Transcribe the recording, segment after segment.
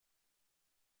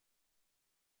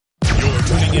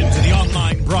Tuning in to the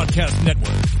online broadcast network,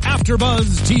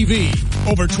 AfterBuzz TV.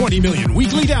 Over 20 million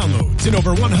weekly downloads in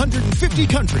over 150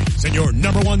 countries, and your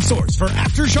number one source for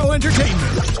after-show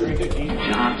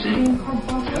entertainment.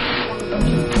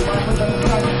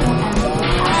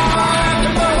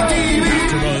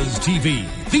 AfterBuzz TV,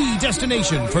 the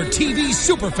destination for TV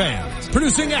superfans,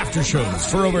 producing aftershows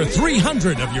for over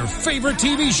 300 of your favorite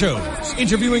TV shows,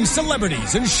 interviewing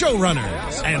celebrities and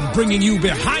showrunners, and bringing you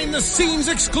behind-the-scenes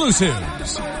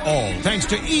exclusives. All thanks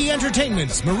to E!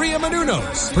 Entertainment's Maria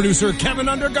Menounos, producer Kevin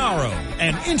Undergaro,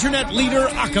 and internet leader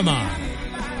Akamai.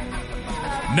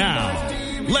 Now,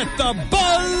 let the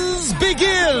buzz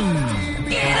begin!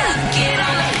 Get up, get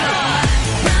on the floor.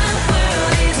 My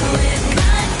world is with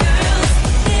my girls.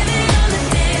 Give it on the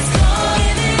dance floor.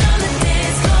 Give it on the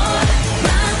dance floor.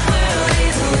 My world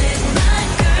is with my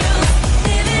girls.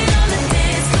 Give it on the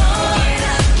dance floor. Get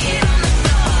up, get on the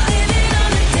floor. Live it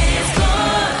on the dance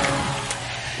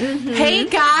floor. Hey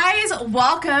guys,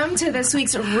 welcome to this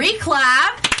week's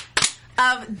reclap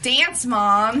of Dance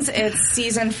Moms. It's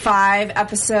season 5,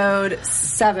 episode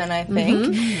 7, I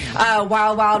think.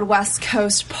 Wild Wild West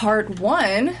Coast Part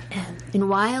 1. And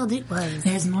wild it was.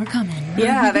 There's more coming.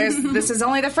 Yeah, this is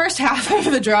only the first half of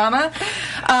the drama.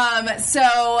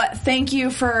 So thank you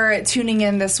for tuning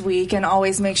in this week, and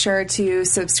always make sure to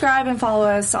subscribe and follow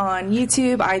us on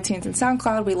YouTube, iTunes, and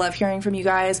SoundCloud. We love hearing from you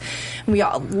guys. We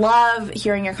all love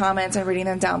hearing your comments and reading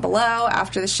them down below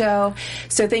after the show.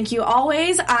 So thank you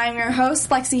always. I'm your host,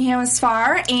 Lexi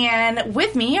Hamasfar, and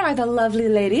with me are the lovely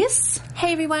ladies.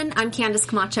 Hey everyone, I'm Candace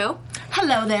Camacho.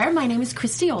 Hello there, my name is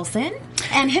Christy Olson.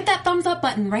 And hit that thumbs up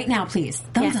button right now, please.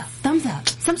 Thumbs up, thumbs up.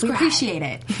 Subscribe. We appreciate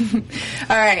it.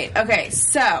 All right, okay,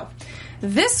 so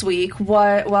this week,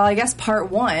 I guess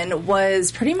part 1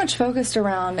 was pretty much focused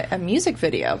around a music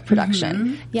video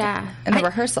production. Yeah. And the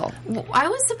rehearsal. I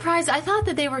was surprised. I thought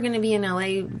that they were going to be in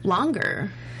LA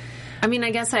longer. I mean,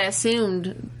 I guess I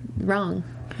assumed wrong.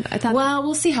 I thought Well,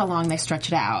 we'll see how long they stretch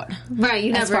it out. right,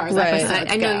 you as never far as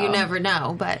episodes I know go. you never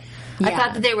know, but I Yeah.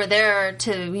 thought that they were there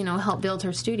to, help build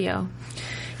her studio.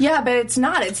 Yeah, but it's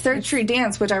not. It's Third Street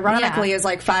Dance, which ironically is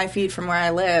like 5 feet from where I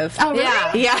live. Oh, really?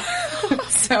 Yeah. Yeah.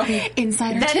 So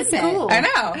Insider That is tidbit. cool. I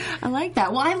know. I like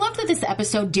that. Well, I love that this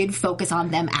episode did focus on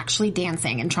them actually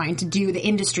dancing and trying to do the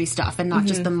industry stuff and not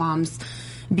just the moms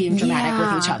being dramatic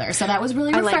with each other. So that was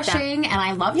really I like that. refreshing, and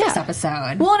I love this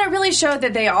episode. Well, and it really showed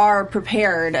that they are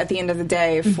prepared at the end of the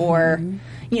day for,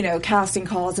 casting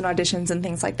calls and auditions and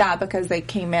things like that, because they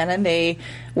came in and they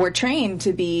were trained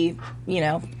to be,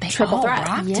 triple all threat.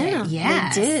 rocked Yeah, it.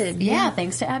 Yes. they did. Yeah,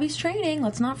 thanks to Abby's training.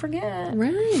 Let's not forget.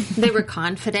 Right. They were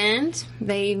confident.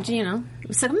 They,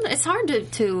 it's hard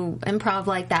to improv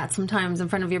like that sometimes in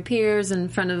front of your peers, in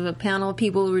front of a panel of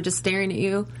people who are just staring at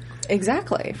you.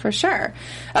 Exactly, for sure.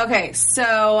 Okay,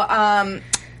 so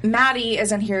Maddie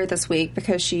isn't here this week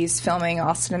because she's filming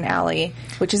Austin and Ally,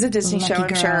 which is a Disney Lucky show. I'm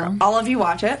girl. sure all of you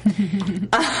watch it.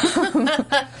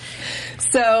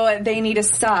 So they need a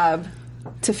sub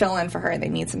to fill in for her. They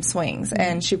need some swings.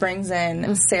 And she brings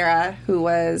in Sarah, who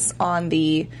was on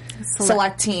the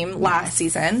select team last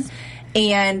season,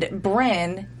 and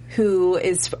Bryn, who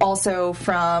is also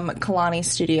from Kalani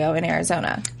Studio in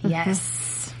Arizona.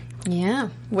 Yes. Yeah.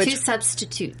 Which- 2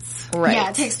 substitutes. Right. Yeah,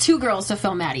 it takes 2 girls to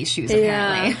fill Maddie's shoes,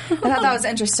 apparently. I thought that was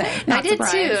interesting. I did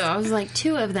surprised. too. I was like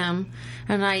 2 of them.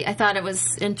 And I thought it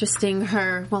was interesting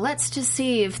let's just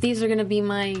see if these are going to be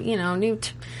my, new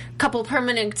couple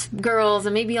permanent girls,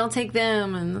 and maybe I'll take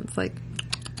them. And it's like...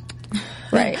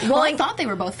 Right. Well, I thought they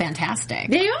were both fantastic.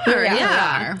 They are,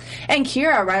 yeah. And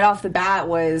Kira, right off the bat,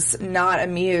 was not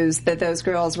amused that those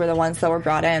girls were the ones that were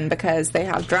brought in because they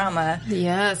have drama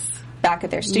Yes. back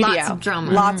at their studio. Lots of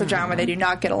drama. Lots of drama. They do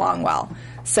not get along well.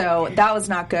 So that was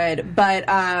not good. But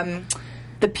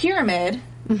the pyramid...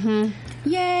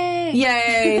 Yay!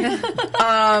 Yay!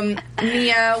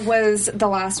 Mia was the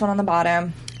last one on the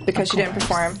bottom because she didn't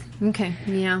perform. Okay,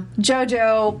 yeah.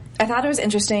 JoJo, I thought it was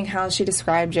interesting how she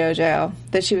described JoJo.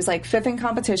 That she was like 5th in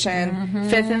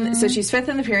competition, so she's 5th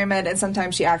in the pyramid, and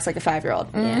sometimes she acts like a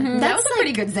 5-year-old. That was a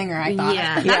pretty good zinger, I thought.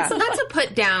 Yeah, that's a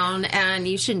put down, and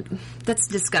you should. That's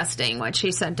disgusting what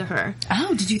she said to her.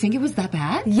 Oh, did you think it was that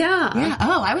bad? Yeah. Yeah.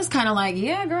 Oh, I was kind of like,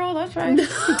 yeah, girl, that's right.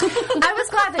 I was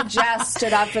glad that Jess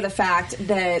stood up for the fact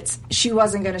that she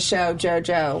wasn't going to show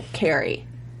JoJo Carrie.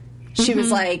 She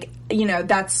was like,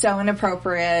 that's so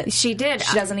inappropriate. She did.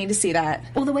 She doesn't need to see that.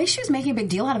 Well, the way she was making a big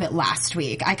deal out of it last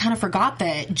week, I kind of forgot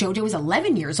that JoJo was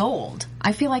 11 years old.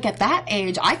 I feel like at that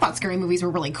age, I thought scary movies were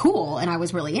really cool, and I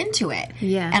was really into it.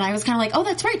 Yeah. And I was kind of like, oh,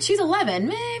 that's right, she's 11.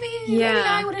 Maybe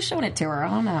I would have shown it to her. I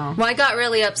don't know. Well, I got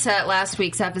really upset last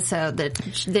week's episode that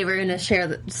they were going to show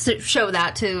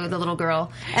that to the little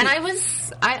girl, and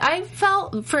I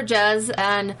felt for Jez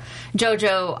and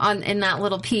JoJo in that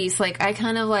little piece. Like, I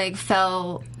kind of like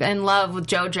fell in love with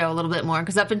JoJo a little bit more,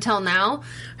 because up until now,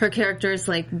 her character's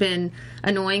like been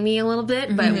annoying me a little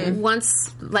bit, but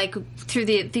once like through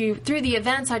the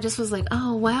events, I just was like,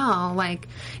 oh wow, like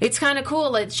it's kind of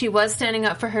cool that she was standing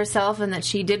up for herself and that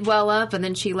she did well up, and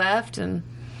then she left. And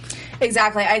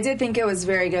Exactly. I did think it was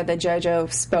very good that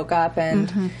JoJo spoke up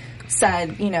and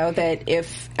said, that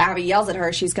if Abby yells at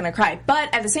her, she's going to cry.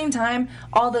 But at the same time,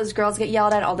 all those girls get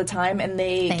yelled at all the time, and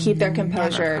they keep their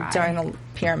composure during the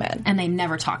pyramid. And they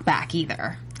never talk back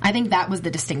either. I think that was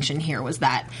the distinction here, was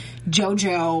that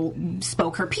JoJo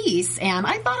spoke her piece, and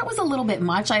I thought it was a little bit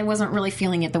much. I wasn't really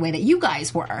feeling it the way that you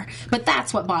guys were. But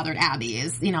that's what bothered Abby,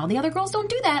 is, the other girls don't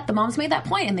do that. The moms made that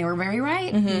point, and they were very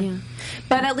right. Yeah.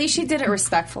 But at least she did it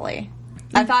respectfully.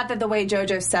 I thought that the way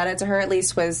JoJo said it to her, at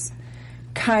least, was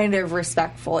kind of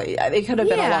respectful. It could have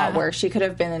been a lot worse. She could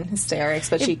have been in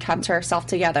hysterics, but she kept herself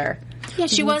together. Yeah,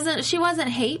 she wasn't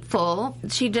hateful.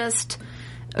 She just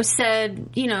said,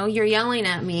 you're yelling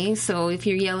at me, so if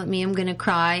you yell at me, I'm going to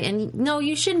cry. And no,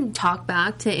 you shouldn't talk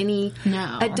back to any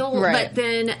adult, Right. but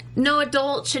then no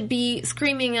adult should be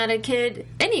screaming at a kid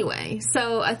anyway.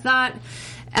 So I thought,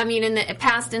 in the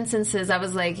past instances, I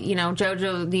was like,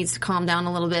 JoJo needs to calm down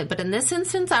a little bit. But in this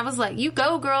instance, I was like, you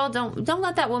go, girl. Don't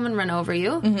let that woman run over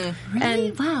you. Really?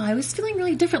 And wow, I was feeling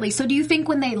really differently. So do you think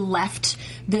when they left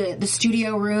the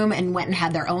studio room and went and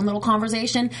had their own little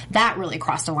conversation, that really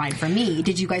crossed a line for me?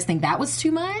 Did you guys think that was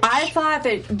too much? I thought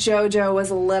that JoJo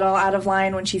was a little out of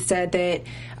line when she said that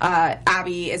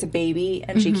Abby is a baby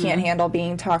and she can't handle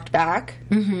being talked back.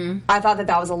 I thought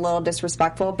that was a little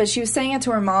disrespectful, but she was saying it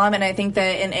to her mom, and I think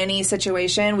that in any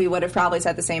situation, we would have probably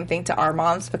said the same thing to our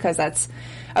moms, because that's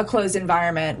a closed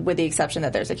environment, with the exception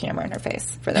that there's a camera in her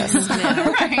face for this.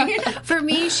 For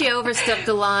me, she overstepped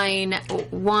the line.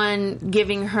 One,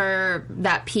 giving her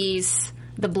that piece,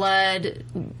 the blood,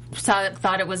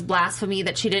 thought it was blasphemy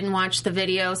that she didn't watch the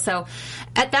video. So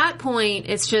at that point,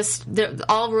 it's just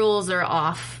all rules are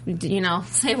off.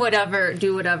 Say whatever,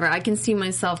 do whatever. I can see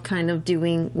myself kind of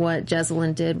doing what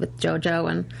Jessalyn did with JoJo,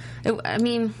 and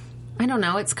I don't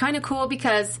know. It's kind of cool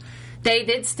because they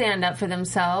did stand up for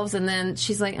themselves, and then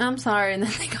she's like, I'm sorry, and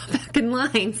then they got back in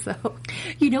line. So,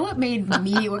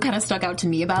 what kind of stuck out to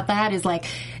me about that is, like,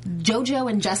 JoJo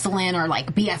and Jessalyn are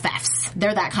like BFFs.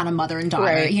 They're that kind of mother and daughter,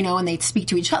 right. And they speak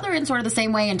to each other in sort of the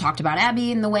same way, and talked about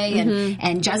Abby in the way,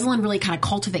 and Jessalyn really kind of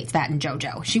cultivates that in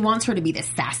JoJo. She wants her to be this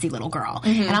sassy little girl.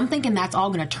 And I'm thinking that's all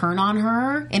going to turn on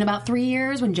her in about 3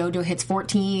 years when JoJo hits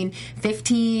 14,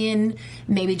 15.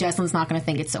 Maybe Jessalyn's not going to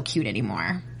think it's so cute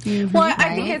anymore. Well,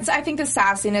 I think the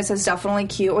sassiness is definitely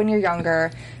cute when you're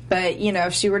younger, but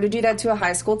if she were to do that to a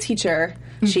high school teacher,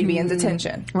 she'd be in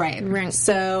detention. Right.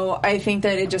 So I think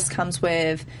that it just comes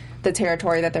with the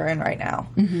territory that they're in right now.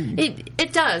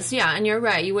 It does, yeah, and you're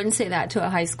right. You wouldn't say that to a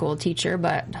high school teacher,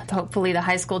 but hopefully the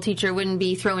high school teacher wouldn't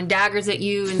be throwing daggers at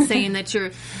you and saying that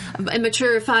you're a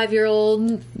immature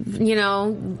 5-year-old,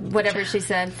 whatever she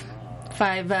said.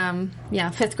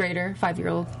 Fifth grader,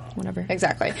 5-year-old, whatever.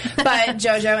 Exactly. But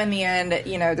JoJo, in the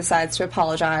end, decides to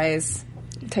apologize,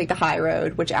 take the high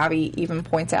road, which Abby even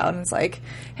points out and is like,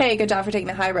 hey, good job for taking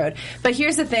the high road. But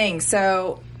here's the thing.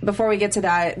 So before we get to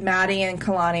that, Maddie and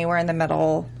Kalani were in the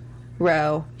middle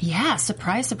row. Yeah,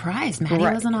 surprise. Maddie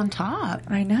wasn't on top.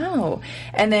 I know.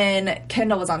 And then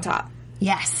Kendall was on top.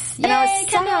 Yes. And I was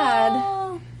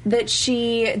sad that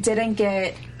she didn't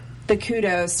get the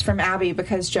kudos from Abby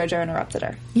because JoJo interrupted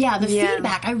her. Yeah, the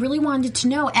feedback. I really wanted to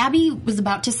know. Abby was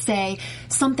about to say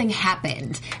something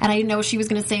happened, and I know she was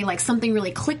going to say, like, something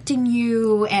really clicked in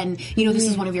you, and, this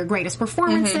is one of your greatest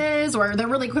performances, or there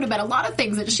really could have been a lot of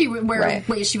things that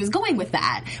ways she was going with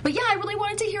that. But yeah, I really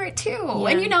wanted to hear it too. Yeah.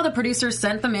 And the producers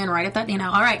sent them in right at that,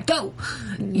 all right, go.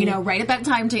 Right at that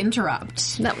time to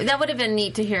interrupt. That would have been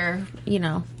neat to hear,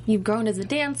 you've grown as a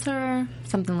dancer,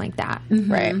 something like that.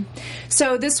 Right.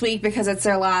 So this week, because it's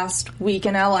their last week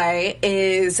in LA,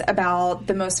 is about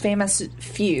the most famous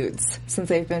feuds, since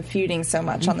they've been feuding so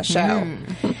much on the show.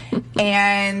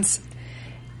 And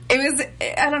it was,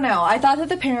 I don't know, I thought that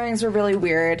the pairings were really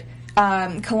weird.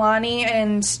 Kalani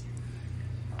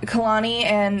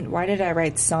and why did I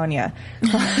write Sonia?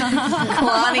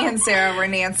 Kalani and Sarah were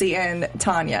Nancy and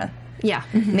Tanya. Yeah.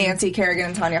 Nancy Kerrigan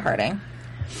and Tanya Harding.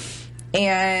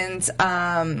 And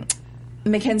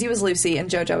Mackenzie was Lucy and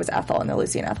JoJo was Ethel in the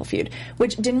Lucy and Ethel feud,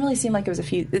 which didn't really seem like it was a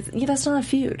feud. That's not a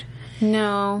feud.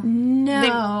 No.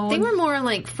 They were more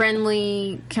like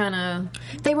friendly, kind of.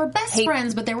 They were best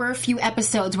friends, but there were a few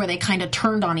episodes where they kind of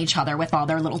turned on each other with all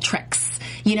their little tricks.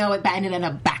 You know, it ended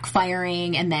up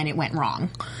backfiring, and then it went wrong.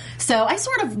 So I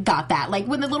sort of got that. Like,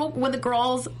 when the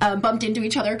girls bumped into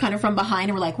each other kind of from behind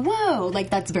and were like, whoa, like,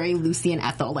 that's very Lucy and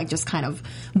Ethel, like, just kind of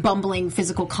bumbling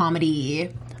physical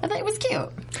comedy. I thought it was cute.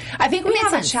 I think we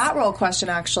have a chat roll question,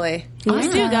 actually. I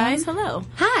do, guys. Hello.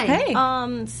 Hi.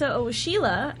 Hey. So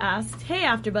Sheila asked, "Hey,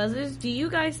 AfterBuzzers, do you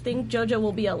guys think JoJo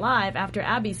will be alive after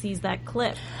Abby sees that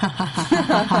clip?"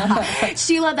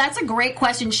 Sheila, that's a great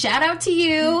question. Shout out to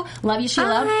you. Love you,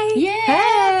 Sheila. Hi. Yeah.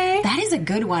 Hey. That is a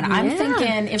good one. I'm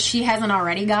thinking if she hasn't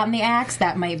already gotten the axe,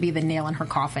 that might be the nail in her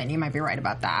coffin. You might be right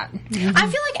about that. I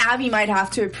feel like Abby might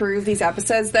have to approve these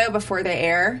episodes, though, before they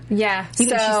air. Yeah. You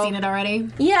think she's seen it already?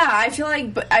 Yeah, I feel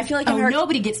like in her...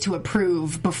 Nobody gets to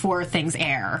approve before things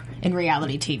air in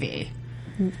reality TV.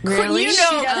 Really? You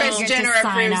know doesn't Kris get to Jenner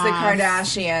sign approves the off.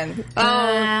 Kardashian.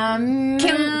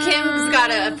 Kim's got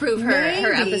to approve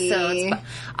her episodes. But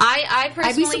I personally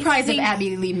I'd be surprised think, if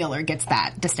Abby Lee Miller gets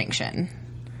that distinction.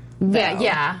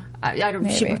 Yeah. I don't.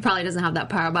 She probably doesn't have that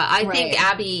power, but I think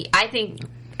Right.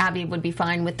 Abby would be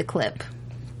fine with the clip.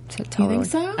 You think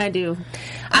so? I do.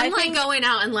 I'm like going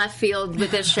out in left field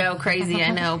with this show. Crazy,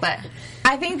 I know, but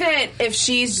I think that if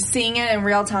she's seeing it in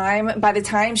real time, by the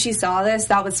time she saw this,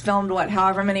 that was filmed,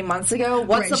 however many months ago?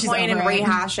 What's Right, the point in over it.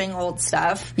 rehashing old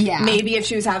stuff? Yeah. Maybe if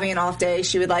she was having an off day,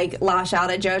 she would, lash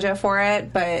out at JoJo for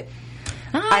it, but...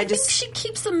 I think she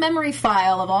keeps a memory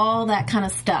file of all that kind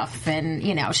of stuff, and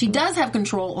she does have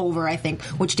control over, I think,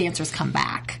 which dancers come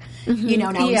back.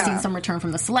 Now we've seen some return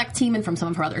from the select team and from some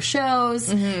of her other shows,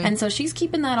 and so she's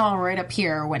keeping that all right up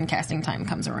here when casting time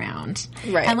comes around.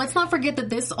 Right. And let's not forget that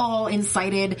this all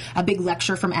incited a big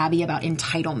lecture from Abby about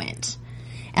entitlement,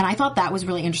 and I thought that was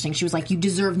really interesting. She was like, "You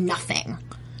deserve nothing."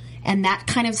 And that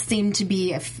kind of seemed to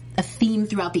be a theme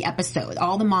throughout the episode.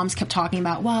 All the moms kept talking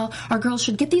about, well, our girls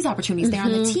should get these opportunities. They're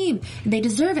on the team. They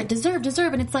deserve it, deserve.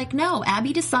 And it's like, no,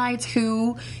 Abby decides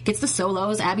who gets the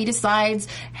solos. Abby decides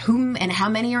whom and how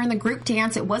many are in the group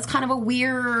dance. It was kind of a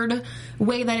weird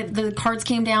way that the cards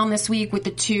came down this week with the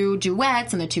 2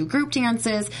 duets and the 2 group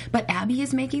dances. But Abby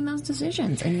is making those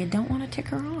decisions, and you don't want to tick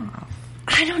her off.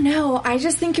 I don't know. I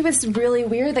just think it was really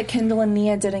weird that Kendall and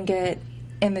Nia didn't get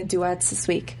in the duets this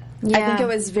week. Yeah. I think it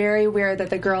was very weird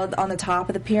that the girl on the top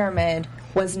of the pyramid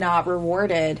was not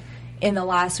rewarded in the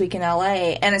last week in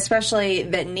LA, and especially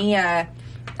that Nia,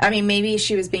 I mean, maybe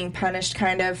she was being punished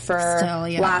kind of for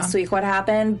last week what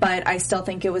happened, but I still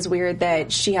think it was weird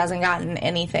that she hasn't gotten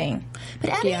anything. But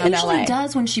Abby usually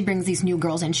does when she brings these new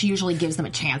girls in. She usually gives them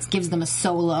a chance, gives them a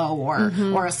solo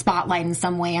or a spotlight in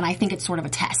some way, and I think it's sort of a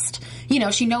test.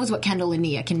 She knows what Kendall and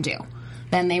Nia can do.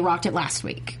 Then they rocked it last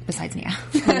week, besides Nia.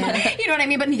 You know what I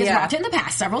mean? But Nia's rocked it in the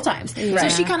past several times. Right. So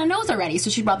she kind of knows already. So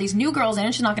she brought these new girls in,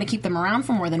 and she's not going to keep them around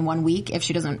for more than 1 week if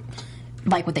she doesn't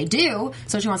like what they do.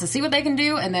 So she wants to see what they can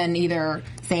do and then either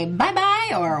say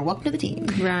bye-bye or welcome to the team.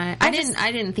 Right. I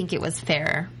didn't think it was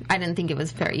fair. I didn't think it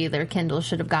was fair either. Kendall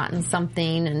should have gotten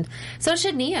something, and so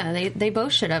should Nia. They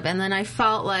both should have. And then I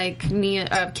felt like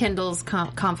Kendall's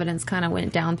confidence kind of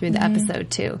went down through the episode,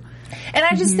 too. And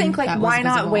I just think, why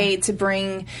not wait to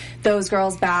bring those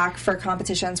girls back for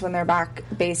competitions when they're back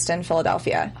based in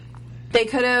Philadelphia?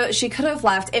 She could have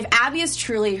left. If Abby is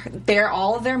truly, they're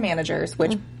all of their managers,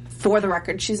 which, for the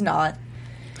record, she's not.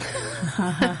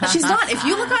 She's not. If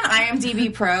you look on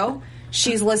IMDb Pro,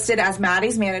 she's listed as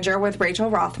Maddie's manager with Rachel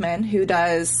Rothman, who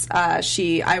does,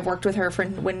 I worked with her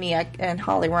when Nia and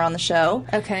Holly were on the show.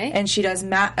 Okay. And she does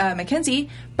Mackenzie,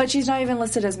 but she's not even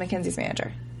listed as Mackenzie's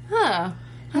manager. Huh.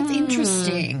 That's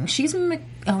interesting. She's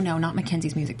not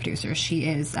Mackenzie's music producer. She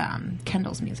is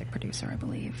Kendall's music producer, I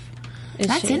believe.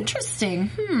 That's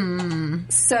interesting.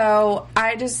 So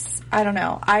I don't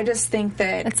know. I just think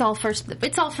that It's all for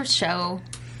show.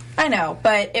 I know,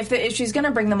 but if she's going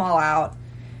to bring them all out,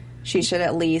 she should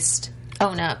at least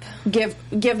own up. Give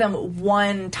them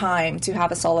one time to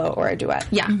have a solo or a duet.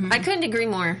 Yeah, I couldn't agree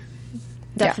more.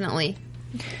 Definitely.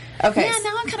 Yeah. Okay. Yeah,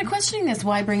 now I'm kind of questioning this.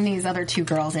 Why bring these other 2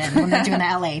 girls in when they're doing the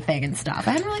LA thing and stuff?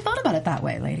 I hadn't really thought about it that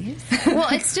way, ladies. Well,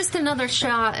 it's just another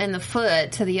shot in the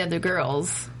foot to the other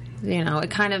girls. It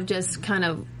kind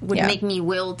of would make me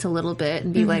wilt a little bit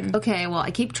and be like, okay, well, I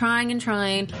keep trying and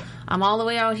trying. I'm all the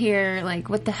way out here. Like,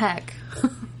 what the heck?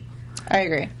 I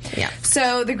agree. Yeah.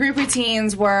 So the group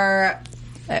routines were,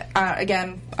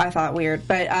 again, I thought weird,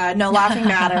 but No Laughing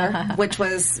Matter, which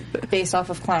was based off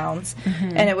of clowns.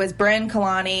 And it was Brynn,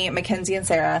 Kalani, Mackenzie, and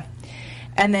Sarah.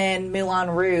 and then Moulin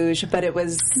Rouge, but it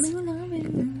was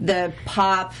the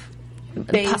pop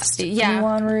based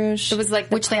Moulin Rouge. It was like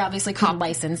Which they obviously couldn't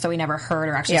license, so we never heard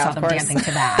or actually Yeah, saw of them course. dancing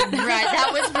to that. Right,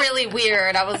 that was really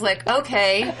weird. I was like,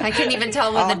 okay. I couldn't even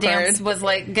tell what the dance Awkward. was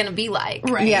like going to be like.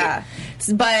 Right. Yeah.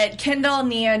 But Kendall,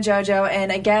 Nia, JoJo,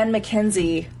 and again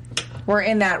Mackenzie were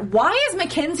in that. Why is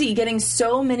Mackenzie getting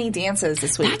so many dances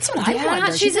this week? That's what I Yeah,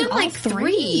 wonder. she's in all like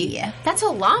 3. That's a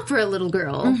lot for a little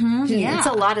girl. yeah. It's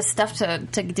a lot of stuff to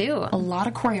do. A lot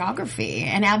of choreography.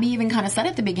 And Abby even kind of said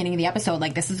at the beginning of the episode,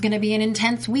 like, this is going to be an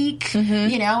intense week,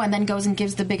 you know, and then goes and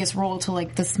gives the biggest role to,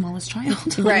 like, the smallest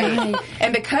child. Right.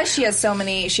 And because she has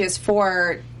she has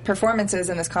 4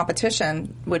 performances in this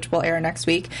competition, which will air next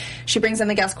week, she brings in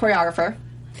the guest choreographer.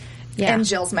 Yeah. And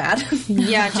Jill's mad.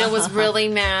 Yeah, Jill was really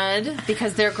mad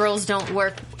because their girls don't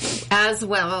work as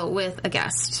well with a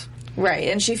guest. Right.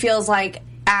 And she feels like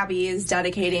Abby is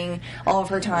dedicating all of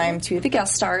her time to the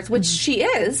guest stars, which she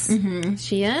is.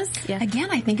 She is? Yeah. Again,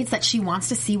 I think it's that she wants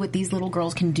to see what these little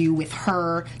girls can do with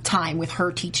her time, with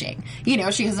her teaching. You know,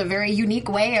 she has a very unique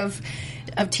way of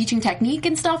teaching technique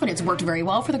and stuff, and it's worked very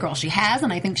well for the girls she has,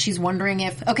 and I think she's wondering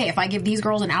if I give these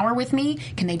girls an hour with me,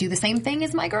 can they do the same thing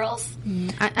as my girls?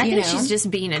 I think she's just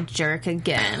being a jerk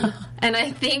again. And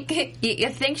I think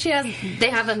they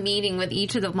have a meeting with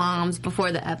each of the moms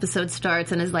before the episode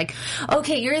starts and is like,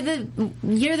 okay, you're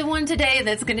the one today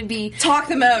that's going to be Talk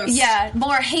the most. Yeah,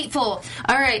 more hateful.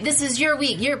 All right, this is your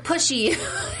week. You're pushy.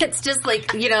 It's just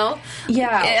like, you know,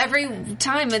 every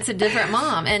time it's a different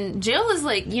mom. And Jill is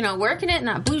like, you know, working it in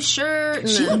that blue shirt and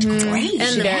She looked great. and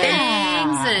She the did.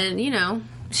 bangs, and you know,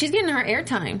 she's getting her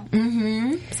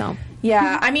airtime. So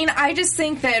Yeah, I mean, I just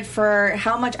think that for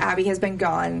how much Abby has been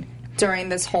gone during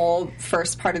this whole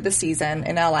first part of the season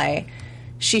in LA,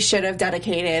 she should have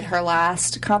dedicated her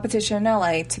last competition in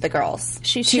LA to the girls.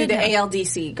 She to should the have.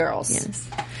 ALDC girls. yes,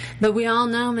 but we all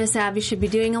know Miss Abby should be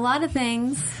doing a lot of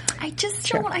things. I just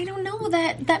don't know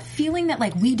that feeling that,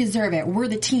 like, we deserve it, we're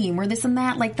the team, we're this and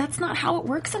that. Like, that's not how it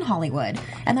works in Hollywood.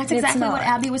 And that's exactly not. what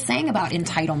Abby was saying about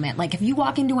entitlement. Like, if you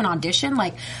walk into an audition,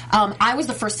 like, I was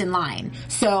the first in line,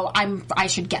 so I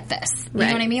should get this. You know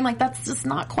Right. what I mean? Like, that's just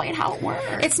not quite how it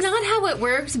works. It's not how it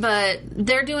works, but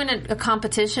they're doing a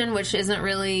competition, which isn't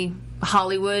really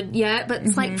Hollywood yet, but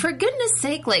it's like, for goodness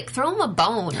sake, like, throw them a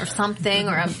bone or something,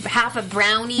 or half a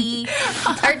brownie,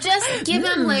 or just give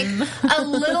them like a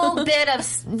little bit of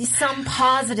some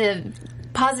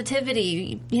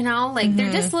positivity, you know, like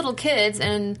they're just little kids,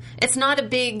 and it's not a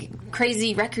big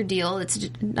crazy record deal. It's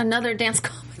just another dance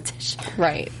competition.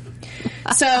 Right.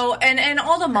 So, and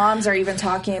all the moms are even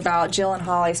talking about, Jill and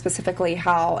Holly specifically,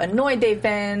 how annoyed they've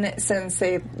been since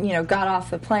they, got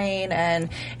off the plane, and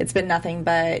it's been nothing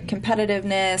but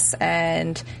competitiveness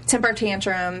and temper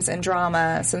tantrums and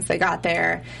drama since they got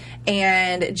there.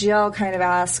 And Jill kind of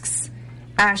asks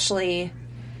Ashley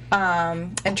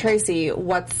and Tracy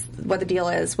what the deal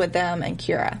is with them and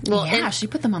Kira. Well, yeah, she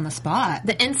put them on the spot.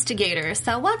 The instigator.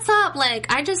 So what's up?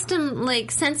 Like, I just am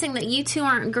like sensing that you two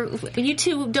don't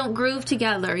groove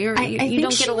together. You I don't think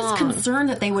get she along. was concerned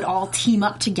that they would all team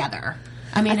up together.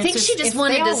 I mean, I think she just if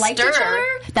wanted they all to liked stir. each other,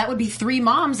 that would be 3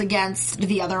 moms against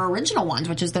the other original ones,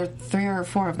 which is there 3 or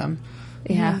 4 of them.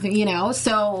 Yeah.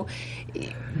 So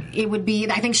it would be,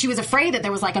 I think she was afraid that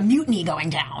there was like a mutiny going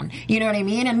down. You know what I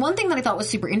mean? And one thing that I thought was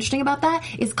super interesting about that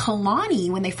is Kalani,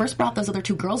 when they first brought those other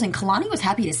 2 girls in, Kalani was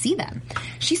happy to see them.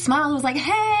 She smiled and was like,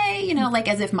 hey, like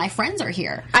as if my friends are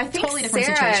here. I think totally different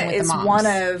Sarah situation with is the moms. one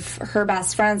of her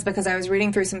best friends, because I was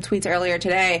reading through some tweets earlier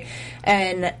today,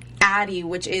 and Addie,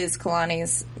 which is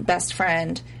Kalani's best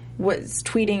friend, was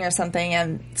tweeting or something,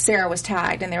 and Sarah was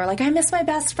tagged, and they were like, I miss my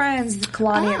best friends,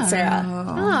 Kalani and Sarah.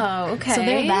 Oh, okay. So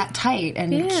they're that tight,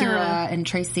 and Kira and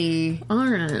Tracy. All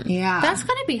right. Yeah. That's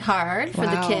going to be hard for the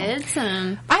Wow. kids.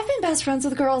 And I've been best friends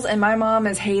with girls, and my mom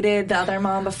has hated the other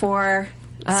mom before.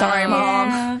 Sorry,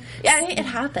 Mom. Yeah, it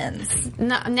happens.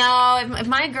 no, if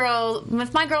my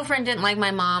girlfriend didn't like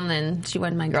my mom, then she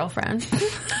wasn't my girlfriend.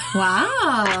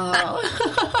 Wow.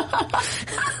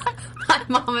 My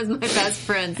mom is my best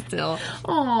friend still.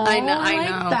 Oh, I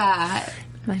know. that.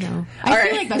 I know. I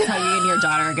feel like that's how you and your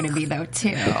daughter are going to be, though, too.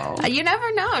 You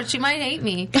never know. She might hate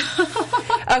me.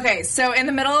 Okay, so in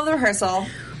the middle of the rehearsal,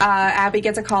 Abby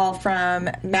gets a call from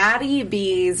Maddie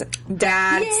B's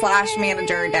dad /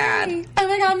 manager dad. Oh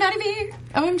my god, Maddie B.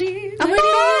 OMG. Oh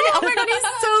my god, he's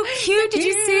so cute. Did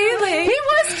you see? Like, He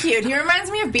was cute. He reminds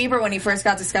me of Bieber when he first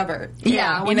got discovered.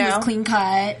 Yeah, when he know? was clean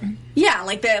cut. Yeah,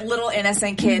 like that little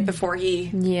innocent kid before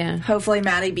he. Yeah. Hopefully,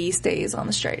 Matty B stays on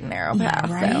the straight and narrow path.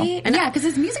 Right? So. Yeah, because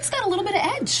his music's got a little bit of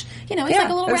edge. You know, he's Yeah,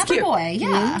 like a little it was rapper cute. boy.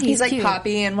 Yeah. He's like cute.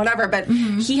 poppy and whatever, but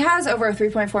he has over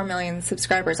 3.4 million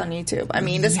subscribers on YouTube. I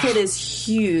mean, this kid is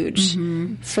huge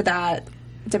for that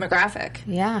demographic.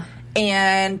 Yeah.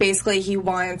 And basically, he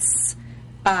wants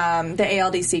the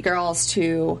ALDC girls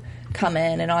to come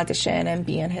in and audition and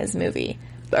be in his movie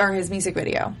or his music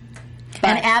video.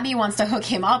 And Abby wants to hook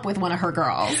him up with one of her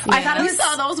girls. I thought it You was-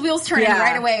 saw those wheels turning Yeah.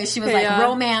 right away. She was like, Yeah.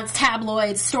 romance,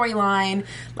 tabloids, storyline.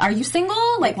 Are you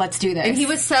single? Like, let's do this. And he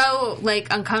was so, like,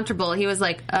 uncomfortable. He was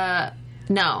like,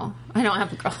 no, I don't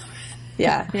have a girl.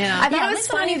 Yeah. Yeah. I thought Yeah, it was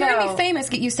listen, funny, if you're gonna though. be famous,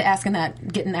 get used to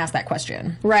getting asked that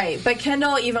question. Right, but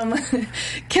Kendall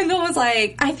was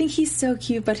like, I think he's so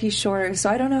cute, but he's shorter, so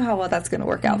I don't know how well that's going to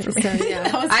work out for me.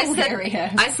 That was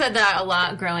hilarious. I said that a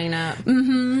lot growing up.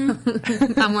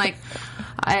 Mm-hmm. I'm like,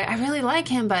 I really like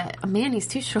him, but man, he's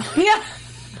too short. Yeah.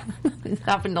 It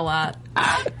happened a lot.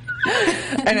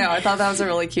 I know, I thought that was a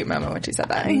really cute moment when she said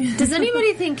that. Does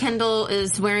anybody think Kendall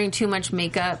is wearing too much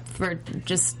makeup for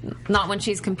just, not when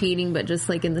she's competing, but just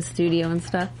like in the studio and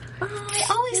stuff? I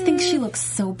always think she looks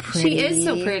so pretty. She is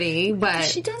so pretty, but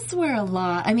She does wear a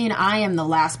lot. I mean, I am the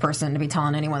last person to be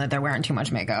telling anyone that they're wearing too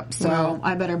much makeup, so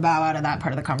I better bow out of that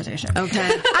part of the conversation. okay.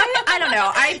 I don't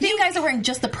know. I You think guys are wearing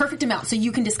just the perfect amount, so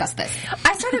you can discuss this.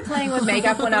 I started playing with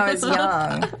makeup when I was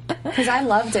young because I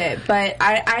loved it, but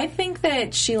I think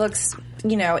that she looks,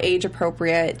 age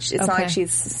appropriate. It's not Okay. like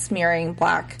she's smearing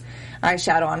black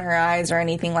eyeshadow on her eyes or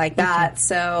anything like that.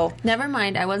 So Never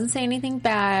mind. I wasn't saying anything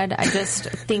bad. I just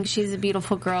think she's a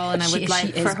beautiful girl, and I would She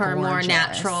like is for her more gorgeous.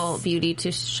 natural beauty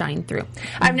to shine through.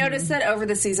 I've noticed that over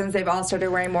the seasons they've all started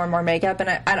wearing more and more makeup, and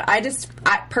I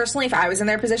personally, if I was in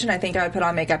their position, I think I would put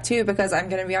on makeup too because I'm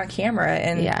going to be on camera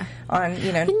and Yeah. on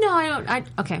No, I don't.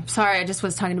 Okay, sorry. I just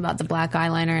was talking about the black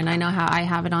eyeliner, and I know how I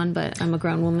have it on, but I'm a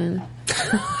grown woman.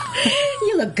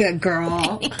 You look good,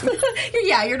 girl.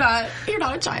 You're not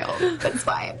a child. That's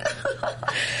fine.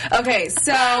 Okay,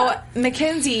 so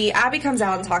Mackenzie, Abby comes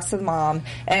out and talks to the mom,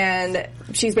 and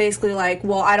she's basically like,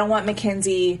 well, I don't want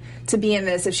Mackenzie to be in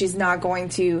this if she's not going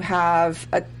to have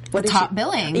Top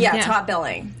billing. Yeah, Yeah. top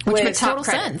billing. Which With makes total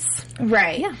credit. sense.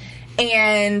 Right. Yeah.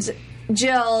 And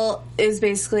Jill is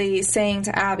basically saying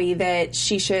to Abby that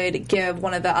she should give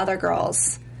one of the other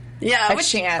girls Yeah, a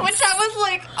chance. Which I was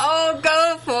like, oh,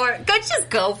 go for it. Just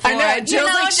go for I know, it. Jill's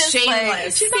like just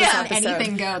shameless. She's not Yeah. letting Episode.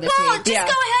 anything go this Well, week. just Yeah.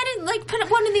 go ahead and like put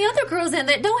one of the other girls in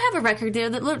that don't have a record deal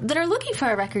that are looking for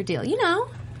a record deal.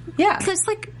 Yeah. Just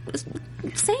like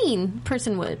a sane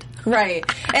person would. Right.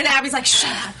 And Abby's like,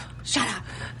 shut up. Shut up.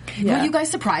 Yeah. Were you guys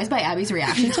surprised by Abby's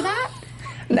reaction to that?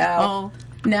 No.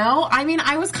 No, I mean,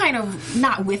 I was kind of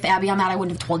not with Abby on that. I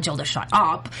wouldn't have told Jill to shut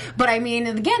up. But I mean,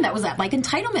 again, that was that like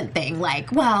entitlement thing.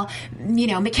 Like, well,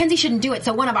 Mackenzie shouldn't do it,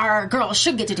 so one of our girls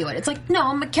should get to do it. It's like,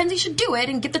 no, Mackenzie should do it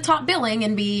and get the top billing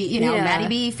and be, Yeah. Maddie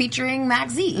B featuring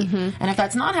Max Z. And if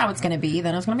that's not how it's going to be,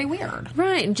 then it's going to be weird.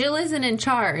 Right. Jill isn't in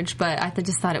charge, but I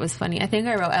just thought it was funny. I think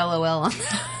I wrote LOL on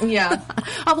that. Yeah.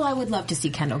 Although I would love to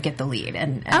see Kendall get the lead.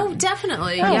 And Oh,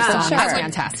 definitely. Oh, yeah. for sure. that's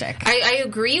fantastic. I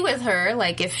agree with her.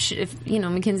 Like, if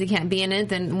Mackenzie can't be in it,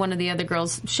 then one of the other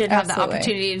girls should have the Absolutely.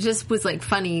 opportunity. It just was like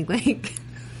funny, like,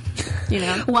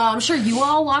 Well, I'm sure you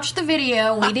all watched the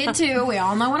video. We did too. We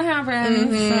all know what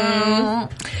happened. So.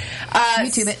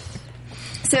 YouTube it.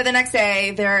 So the next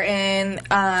day, they're in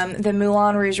the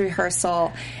Moulin Rouge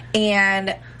rehearsal,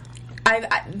 and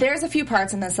there's a few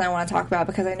parts in this that I want to talk about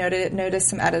because I noticed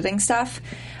some editing stuff.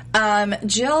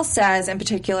 Jill says in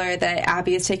particular that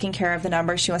Abby is taking care of the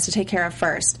number she wants to take care of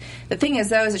first. The thing is,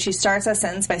 though, is that she starts that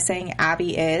sentence by saying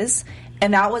Abby is,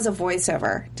 and that was a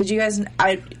voiceover. Did you guys?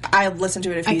 I listened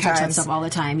to it a few I catch that times. stuff all the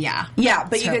time. Yeah. Yeah,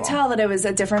 but It's you could terrible. tell that it was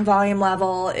a different volume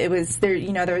level. It was there,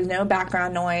 there was no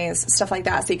background noise, stuff like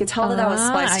that. So you could tell that was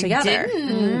spliced together.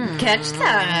 Didn't catch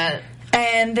that.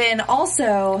 And then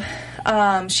also,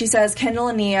 she says Kendall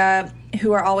and Nia,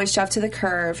 who are always shoved to the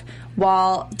curb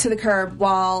while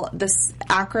this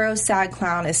acro sad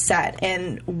clown is set,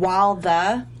 and while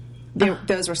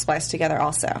those were spliced together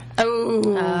also.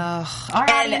 Our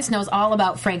audience knows all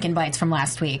about Frankenbites from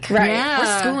last week. Right.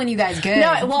 We're schooling you guys good.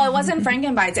 No, well, it wasn't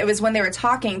Frankenbites. It was when they were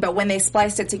talking, but when they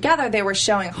spliced it together, they were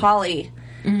showing Holly's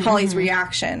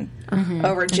reaction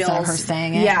over Jill's. of her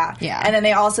saying it? Yeah. Yeah. And then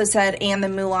they also said, and the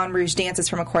Moulin Rouge dances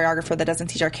from a choreographer that doesn't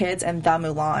teach our kids, and the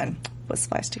Moulin was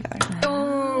spliced together.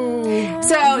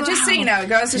 So, just so you know, it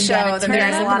goes to show that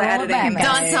there's a lot of editing in this.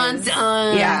 Dun, dun,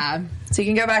 dun. Yeah. So you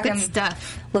can go back and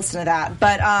Stuff. listen to that.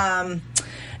 But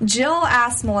Jill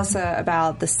asked Melissa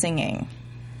about the singing.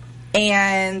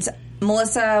 And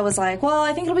Melissa was like, well,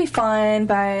 I think it'll be fun,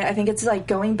 but I think it's like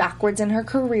going backwards in her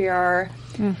career.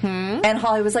 Mm-hmm. And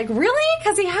Holly was like, really?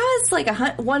 Because he has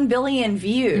like 1 billion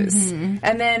views. Mm-hmm.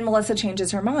 And then Melissa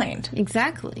changes her mind.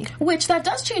 Exactly. Which that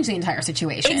does change the entire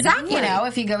situation. Exactly. You know,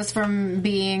 if he goes from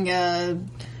being a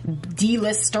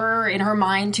D-lister in her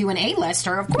mind to an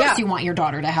A-lister, of course you want your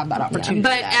daughter to have that opportunity.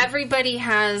 But everybody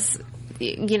has,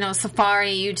 you know,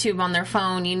 Safari, YouTube on their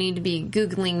phone. You need to be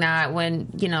Googling that when,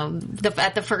 you know,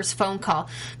 at the first phone call.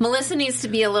 Melissa needs to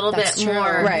be a little bit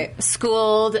more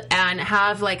schooled and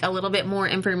have, like, a little bit more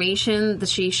information.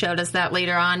 She showed us that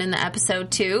later on in the episode,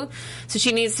 too. So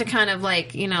she needs to kind of,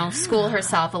 like, you know, school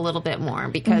herself a little bit more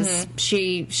because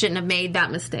she shouldn't have made that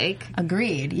mistake.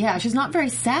 Agreed. Yeah, she's not very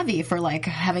savvy for, like,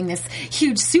 having this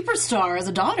huge superstar as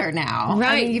a daughter now. Right.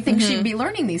 I mean, you think she'd be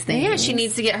learning these things. Yeah, she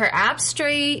needs to get her apps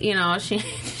straight. You know,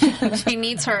 she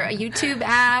needs her YouTube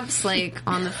apps, like,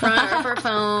 on the front of her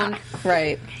phone.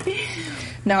 Right.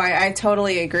 No, I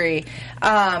totally agree.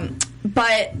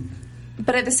 But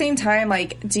at the same time,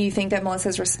 like, do you think that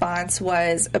Melissa's response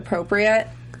was appropriate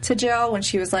to Jill when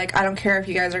she was like, I don't care if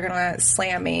you guys are going to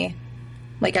slam me.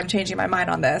 Like, I'm changing my mind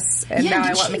on this. And now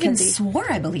I want Mackenzie. She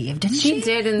swore, I believe, didn't she? She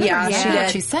did. In the she did. What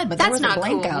she said, but That's there was not a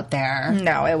blank cool. out there.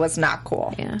 No, it was not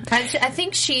cool. Yeah, I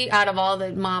think she, out of all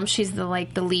the moms, she's the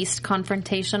least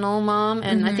confrontational mom,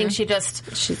 and I think she just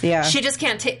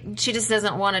can't take. She just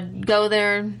doesn't want to go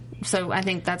there. So I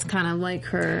think that's kind of like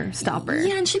her stopper.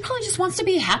 Yeah, and she probably just wants to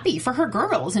be happy for her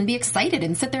girls and be excited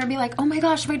and sit there and be like, oh my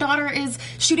gosh, my daughter is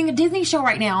shooting a Disney show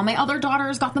right now. My other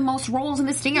daughter's got the most roles in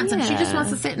this dance. And she just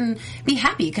wants to sit and be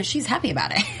happy because she's happy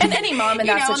about it. And any mom in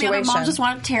that situation. And the other moms just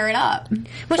want to tear it up.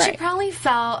 But she probably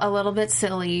felt a little bit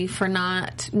silly for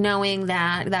not knowing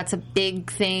that that's a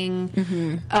big thing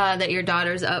that your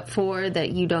daughter's up for that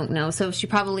you don't know. So she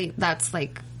probably,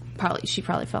 she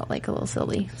probably felt like a little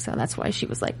silly. So that's why she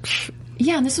was like, psh.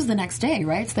 Yeah, and this was the next day,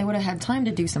 right? So they would have had time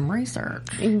to do some research.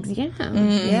 Yeah.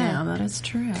 Yeah, that is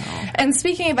true. And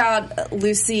speaking about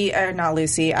Mackenzie and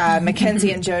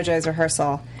JoJo's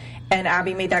rehearsal, and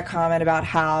Abby made that comment about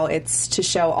how it's to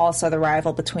show also the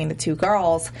rival between the two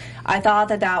girls. I thought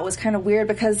that was kind of weird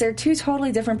because they're two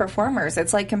totally different performers.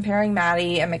 It's like comparing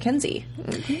Maddie and Mackenzie.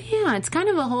 Yeah, it's kind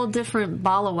of a whole different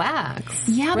ball of wax.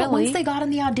 Yeah, really. but once they got in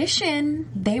the audition,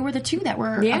 they were the two that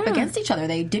were up against each other.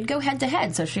 They did go head to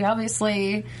head, so she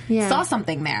obviously saw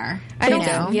something there. I don't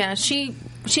know. Yeah, she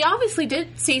obviously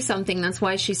did see something. That's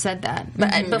why she said that.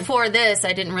 But before this,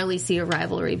 I didn't really see a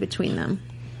rivalry between them.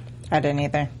 I didn't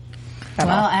either.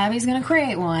 Well, Abby's going to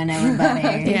create one,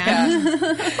 everybody.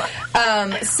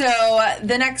 So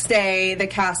the next day, the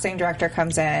casting director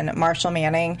comes in, Marshall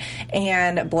Manning,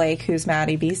 and Blake, who's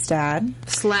Maddie B's dad.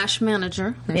 /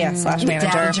 manager. Yeah, / manager.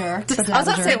 Dadager. I was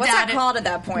about to say, what's that called at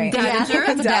that point?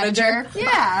 Dadager.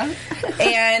 Yeah.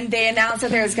 And they announced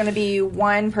that there's going to be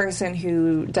one person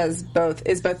who is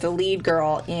both the lead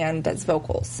girl and does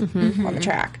vocals on the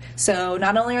track. So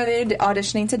not only are they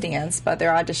auditioning to dance, but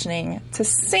they're auditioning to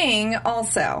sing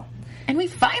also. And we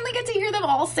finally get to hear them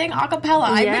all sing a cappella.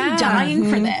 I've been dying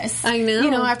for this. I know. You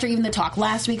know, after even the talk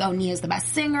last week, Nia's the best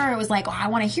singer. It was like, I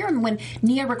want to hear him. When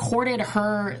Nia recorded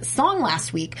her song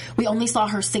last week, we only saw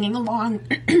her singing along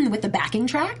with the backing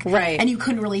track. Right. And you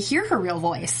couldn't really hear her real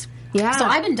voice. Yeah. So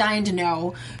I've been dying to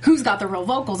know who's got the real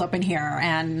vocals up in here,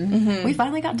 and we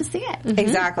finally got to see it.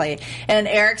 Exactly. And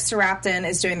Eric Seraptin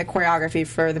is doing the choreography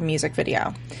for the music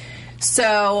video.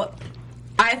 So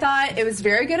I thought it was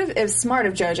very good. It was smart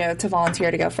of JoJo to volunteer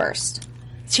to go first.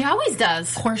 She always does.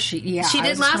 Of course she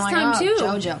did last time, too.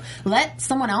 JoJo, let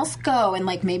someone else go, and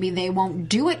like maybe they won't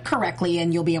do it correctly,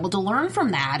 and you'll be able to learn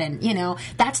from that. And you know,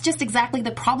 that's just exactly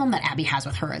the problem that Abby has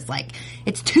with her. Is like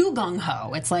it's too gung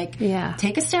ho. It's like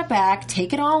take a step back,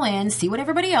 take it all in, see what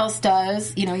everybody else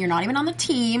does. You know, you're not even on the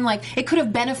team. Like it could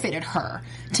have benefited her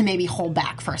to maybe hold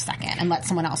back for a second and let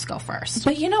someone else go first.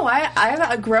 But you know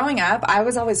what? Growing up, I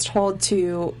was always told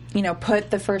to, you know,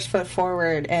 put the first foot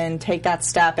forward and take that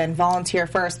step and volunteer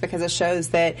first because it shows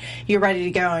that you're ready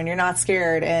to go and you're not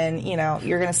scared and, you know,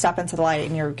 you're going to step into the light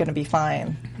and you're going to be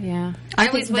fine. Yeah. I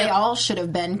think they all should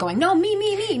have been going, no, me.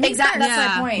 Exactly.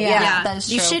 That's my point. Yeah, that is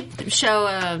true. You should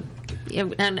show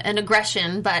an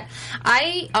aggression, but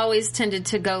I always tended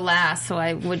to go last, so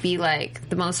I would be like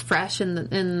the most fresh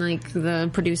in like the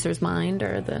producer's mind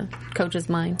or the coach's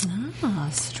mind.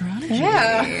 Strategy.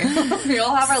 Yeah. We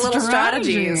all have our little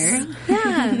strategies.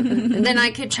 Yeah. And then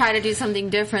I could try to do something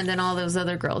different than all those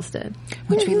other girls did.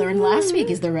 Which we learned last week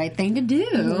is the right thing to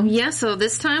do. Yeah, so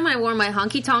this time I wore my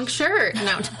honky tonk shirt.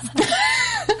 No.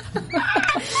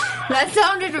 That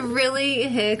sounded really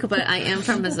hick, but I am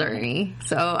from Missouri,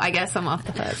 so I guess I'm off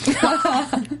the hook.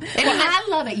 I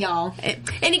love it, y'all.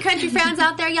 Any country fans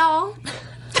out there, y'all?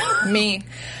 Me.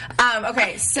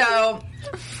 Okay, so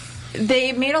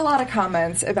they made a lot of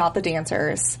comments about the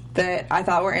dancers that I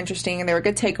thought were interesting, and they were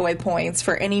good takeaway points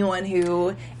for anyone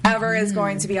who ever is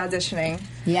going to be auditioning.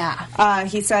 Yeah.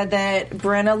 He said that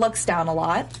Brenna looks down a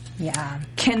lot. Yeah.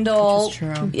 Kendall, Which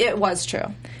is true. It was true.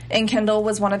 And Kendall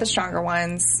was one of the stronger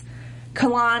ones.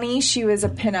 Kalani, she was a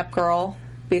pinup girl,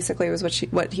 basically was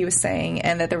what he was saying,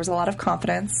 and that there was a lot of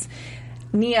confidence.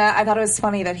 Nia, I thought it was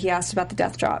funny that he asked about the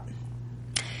death drop.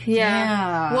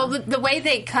 Yeah. Well, the way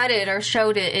they cut it or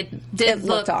showed it, it did It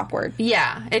looked awkward.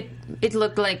 Yeah, it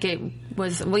looked like it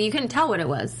was. Well, you couldn't tell what it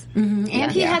was.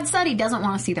 And he had said he doesn't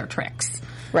want to see their tricks.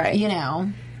 Right. You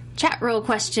know. Chat roll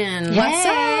question.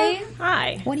 Hey.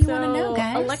 Hi. What do you wanna know,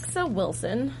 guys? Alexia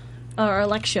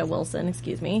Wilson,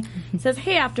 excuse me, says,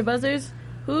 "Hey, AfterBuzzers,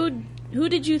 who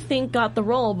did you think got the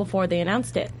role before they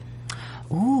announced it?"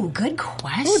 Ooh, good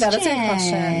question. Ooh, that is a good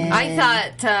question.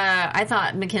 I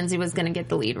thought Mackenzie was going to get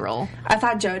the lead role. I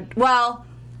thought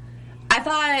I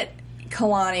thought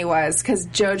Kalani was, because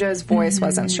JoJo's voice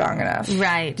wasn't strong enough.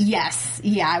 Right. Yes.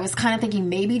 Yeah, I was kind of thinking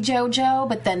maybe JoJo,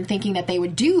 but then thinking that they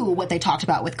would do what they talked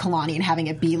about with Kalani and having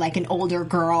it be like an older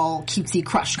girl, cutesy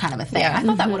crush kind of a thing. Yeah. I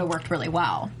thought that would have worked really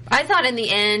well. I thought in the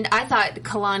end,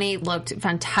 Kalani looked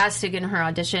fantastic in her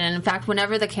audition. And in fact,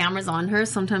 whenever the camera's on her,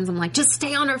 sometimes I'm like, just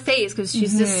stay on her face because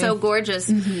she's just so gorgeous.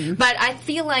 But I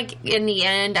feel like in the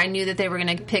end, I knew that they were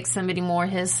going to pick somebody more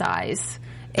his size.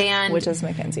 And Which is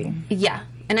Mackenzie. yeah.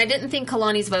 And I didn't think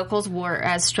Kalani's vocals were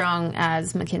as strong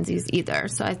as Mackenzie's either.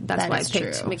 So that's why I is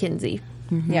picked true. Mackenzie.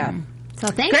 Yeah. So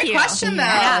thank Great you. question, though.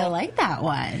 I like that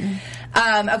one.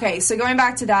 Okay, so going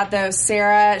back to that, though,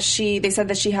 Sarah, they said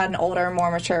that she had an older, more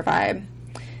mature vibe.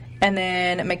 And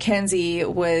then Mackenzie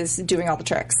was doing all the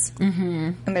tricks.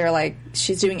 Mm-hmm. And they were like,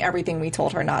 she's doing everything we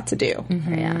told her not to do.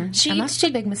 Yeah. And that's a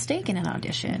big mistake in an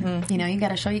audition. You know, you got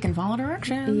to show you can follow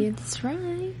directions. That's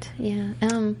right.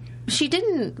 Yeah. She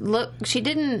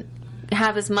didn't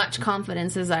have as much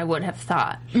confidence as I would have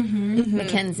thought.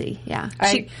 Mackenzie, yeah.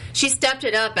 She stepped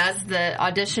it up as the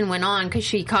audition went on because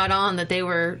she caught on that they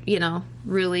were,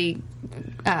 really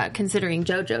considering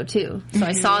JoJo too. So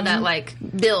I saw that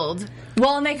build.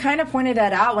 Well, and they kind of pointed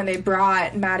that out when they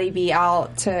brought Maddie B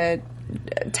out to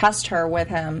test her with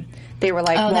him. They were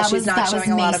like, she's not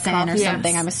showing a lot of confidence. or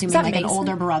something. I'm assuming that like an Mason?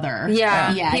 older brother.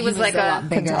 Yeah. Yeah. He was like a lot Couldn't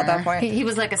bigger. tell at that point. He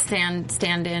was like a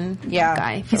stand-in Yeah.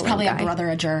 guy. He's probably a guy.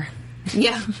 brotherager.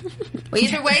 Yeah. Well,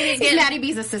 either way, he's He's getting Maddie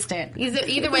B's assistant.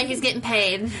 either way he's getting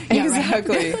paid.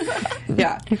 Exactly.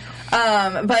 Yeah.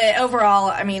 But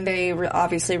overall, I mean, they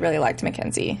obviously really liked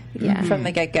Mackenzie from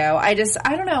the get-go. I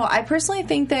don't know. I personally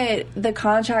think that the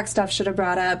contract stuff should have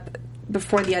brought up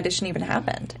before the audition even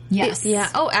happened. Yes. Yeah.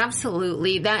 Oh,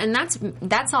 absolutely.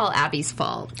 That's all Abby's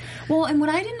fault. Well, and what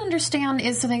I didn't understand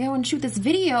is, so they go and shoot this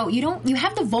video. You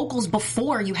have the vocals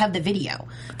before you have the video.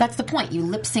 That's the point. You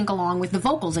lip sync along with the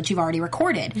vocals that you've already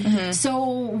recorded. So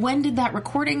when did that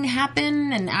recording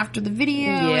happen? And after the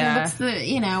video? Yeah. And what's the,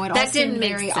 it all That didn't seemed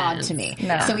make very sense. odd to me.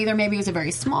 No. So either maybe it was a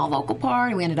very small vocal part,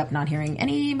 and we ended up not hearing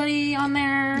anybody on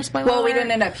there. Spoiler Well, we alert.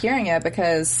 didn't end up hearing it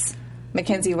because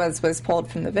Mackenzie was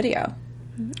pulled from the video.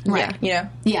 Right. Yeah.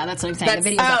 Yeah, that's what I'm saying. That's- the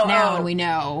video's up now, oh. and we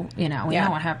know, we know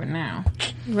what happened now.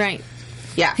 Right.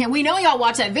 Yeah. And we know y'all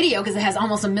watch that video because it has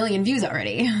almost 1 million views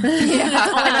already.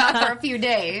 It's only out for a few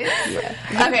days.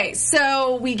 Okay,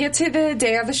 so we get to the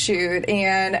day of the shoot,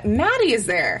 and Maddie is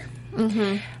there.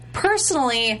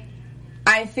 Personally,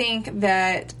 I think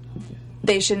that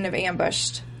they shouldn't have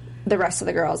ambushed the rest of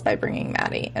the girls by bringing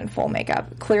Maddie in full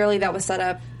makeup. Clearly, that was set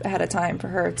up ahead of time for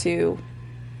her to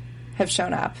have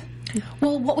shown up.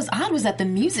 Well, what was odd was that the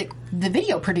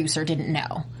video producer didn't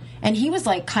know. And he was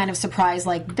kind of surprised,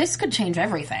 this could change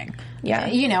everything. Yeah.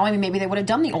 Maybe they would have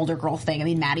done the older girl thing. I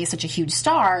mean, Maddie is such a huge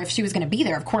star. If she was going to be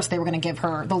there, of course they were going to give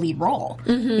her the lead role.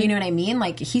 You know what I mean?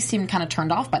 He seemed kind of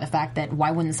turned off by the fact that why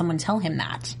wouldn't someone tell him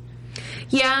that?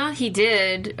 Yeah, he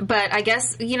did. But I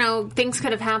guess, things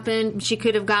could have happened. She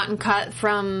could have gotten cut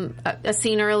from a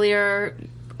scene earlier,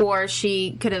 or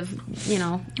she could have,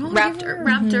 wrapped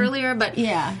earlier. But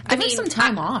Yeah. I Give her mean, some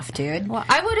time off, dude. Well,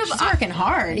 I would have. She's working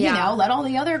hard, Yeah. Let all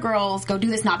the other girls go do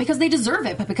this, not because they deserve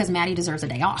it, but because Maddie deserves a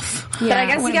day off. But I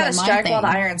guess you Would've got to been my strike while the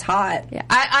thing. iron's hot. Yeah.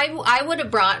 I would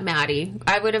have brought Maddie.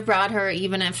 I would have brought her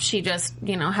even if she just,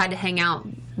 had to hang out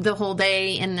the whole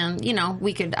day, and then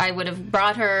I would have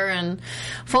brought her and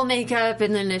full makeup,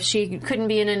 and then if she couldn't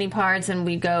be in any parts, then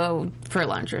we'd go for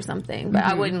lunch or something. But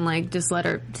I wouldn't just let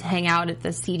her hang out at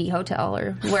the seedy hotel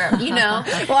or where Well,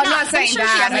 I'm not saying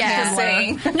that. I'm just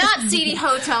saying. not seedy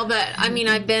hotel, but I mean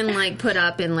I've been put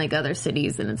up in other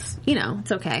cities, and it's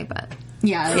it's okay, but.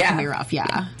 Yeah, it can be rough,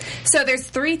 yeah. So there's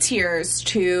 3 tiers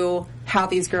to how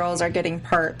these girls are getting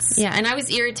parts. Yeah, and I was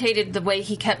irritated the way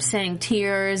he kept saying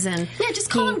tiers and... Yeah,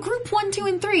 just call them group 1, 2,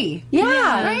 and 3.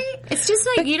 Yeah. Right? It's just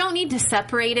you don't need to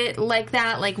separate it like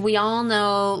that. We all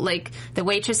know, the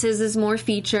waitresses is more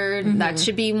featured. That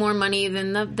should be more money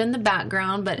than the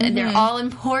background, but they're all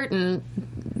important,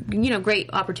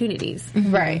 great opportunities.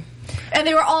 Right. And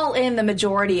they were all in the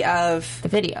majority of... The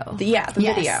video. The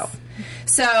video.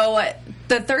 So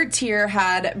the 3rd tier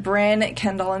had Bryn,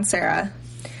 Kendall, and Sarah,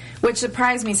 which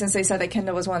surprised me since they said that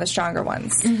Kendall was one of the stronger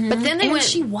ones. But then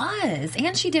she was.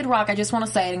 And she did rock. I just want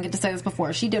to say, I didn't get to say this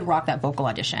before, she did rock that vocal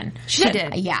audition. She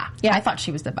did. Yeah. I thought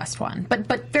she was the best one.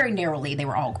 But very narrowly, they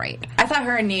were all great. I thought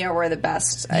her and Nia were the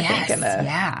best, I think, in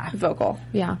the vocal.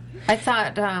 Yeah. I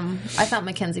thought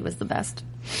Mackenzie was the best.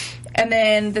 And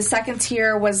then the 2nd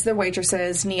tier was the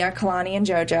waitresses, Nia, Kalani, and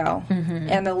JoJo.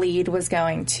 And the lead was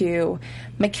going to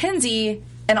Mackenzie.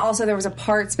 And also there was a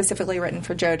part specifically written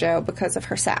for JoJo because of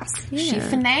her sass. Yeah. She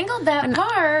finagled that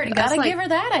part. You gotta give her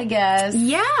that, I guess.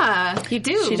 Yeah, you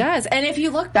do. She does. And if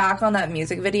you look back on that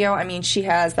music video, I mean, she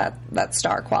has that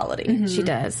star quality. She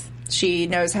does. She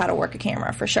knows how to work a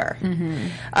camera, for sure.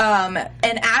 And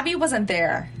Abby wasn't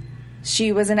there.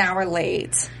 She was an hour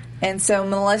late. And so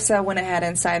Melissa went ahead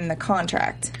and signed the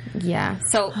contract. Yeah.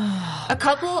 So a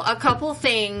couple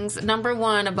things. Number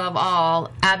one, above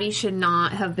all, Abby should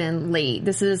not have been late.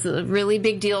 This is a really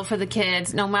big deal for the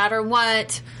kids. No matter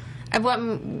what. As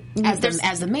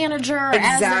the manager,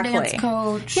 as their dance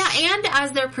coach. Yeah, and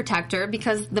as their protector,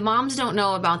 because the moms don't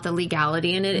know about the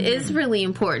legality, and it is really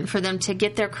important for them to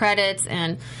get their credits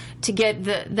and to get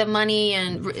the money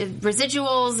and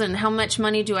residuals and how much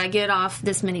money do I get off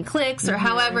this many clicks or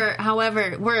however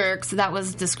it works. That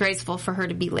was disgraceful for her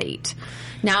to be late.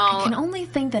 Now, I can only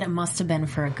think that it must have been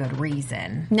for a good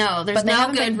reason. No, there's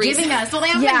no good reason. They haven't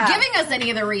been giving us any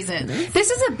of the reasons. This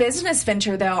is a business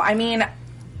venture, though. I mean,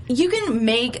 you can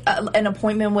make an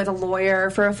appointment with a lawyer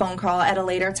for a phone call at a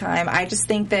later time. I just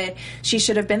think that she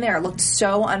should have been there. It looked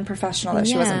so unprofessional that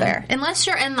she wasn't there. Unless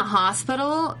you're in the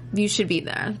hospital, you should be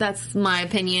there. That's my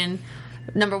opinion.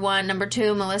 Number one. Number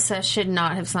two, Melissa should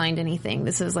not have signed anything.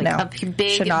 This is a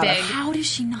big... How does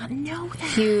she not know that?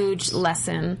 Huge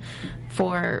lesson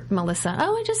for Melissa.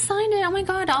 Oh, I just signed it. Oh my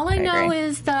God. All I know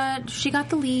is that she got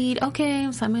the lead. Okay,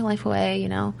 I'll sign my life away,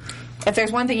 If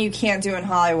there's one thing you can't do in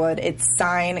Hollywood, it's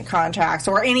sign contracts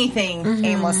or anything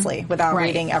aimlessly without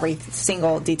reading every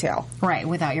single detail. Right,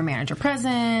 without your manager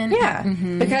present. Yeah,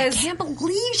 because... I can't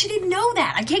believe she didn't know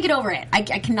that. I can't get over it. I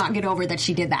cannot get over that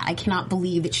she did that. I cannot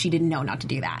believe that she didn't know not to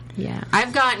do that. Yeah.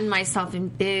 I've gotten myself in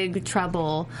big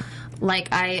trouble.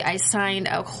 I signed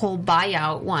a whole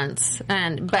buyout once,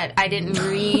 but I didn't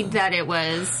read that it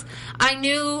was... I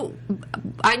knew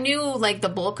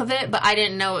the bulk of it, but I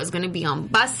didn't know it was going to be on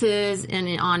buses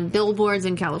and on billboards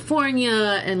in California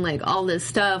and all this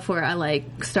stuff where I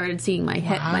started seeing my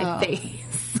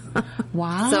face.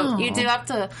 Wow. So you do have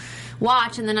to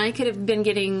watch, and then I could have been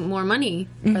getting more money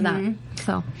for that.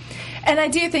 So, and I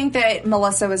do think that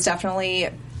Melissa was definitely...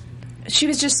 She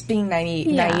was just being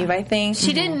naive, I think.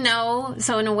 She didn't know,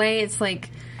 so in a way it's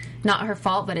not her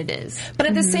fault, but it is. But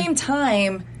at the same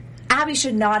time, Abby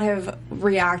should not have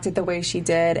reacted the way she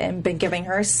did and been giving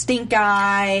her a stink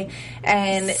eye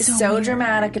and so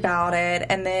dramatic about it.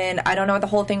 And then I don't know what the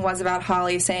whole thing was about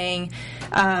Holly saying,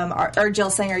 or Jill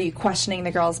saying, are you questioning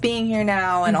the girls being here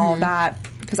now and all of that?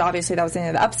 Because obviously that was the end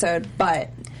of the episode,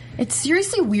 but... It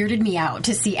seriously weirded me out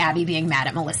to see Abby being mad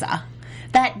at Melissa.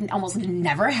 That almost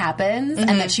never happens,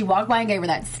 and that she walked by and gave her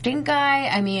that stink eye.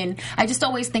 I mean, I just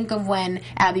always think of when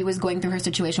Abby was going through her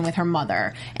situation with her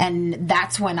mother, and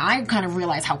that's when I kind of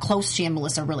realized how close she and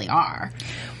Melissa really are.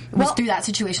 Through that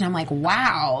situation, I'm like,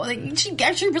 wow, she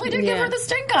really did give her the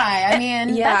stink eye. I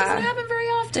mean, that doesn't happen very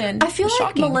often. I feel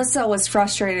like Melissa was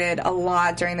frustrated a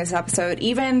lot during this episode.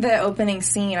 Even the opening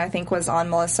scene, I think, was on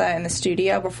Melissa in the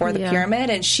studio before the pyramid,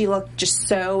 and she looked just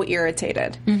so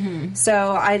irritated.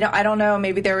 So I don't know,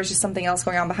 maybe there was just something else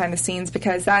going on behind the scenes,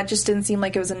 because that just didn't seem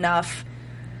like it was enough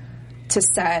to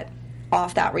set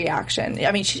off that reaction.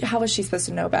 I mean, how was she supposed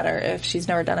to know better if she's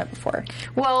never done it before?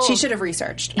 Well, She should have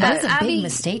researched. That was a Abby- big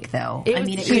mistake, though. It I was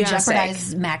mean, it a could huge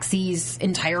jeopardize Maxie's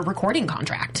entire recording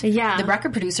contract. Yeah. The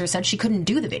record producer said she couldn't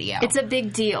do the video. It's a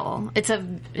big deal. It's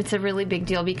a really big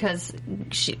deal because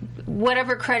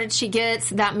whatever credit she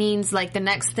gets, that means like the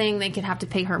next thing they could have to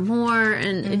pay her more,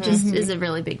 and it just is a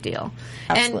really big deal.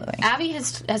 Absolutely. And Abby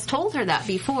has told her that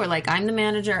before. Like, I'm the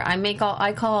manager.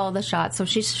 I call all the shots, so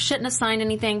she shouldn't have signed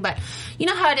anything. But you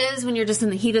know how it is when you're just in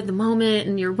the heat of the moment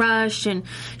and you're rushed and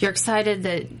you're excited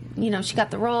that she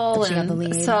got the role That she got the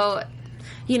lead. So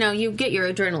you get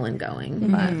your adrenaline going.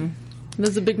 But it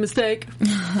was a big mistake.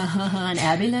 and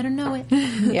Abby let her know it.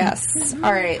 Yes.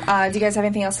 All right. Do you guys have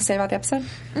anything else to say about the episode?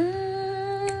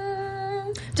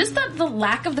 Just the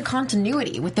lack of the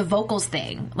continuity with the vocals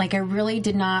thing. Like, I really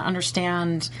did not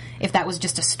understand if that was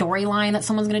just a storyline that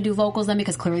someone's going to do vocals then,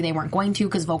 because clearly they weren't going to,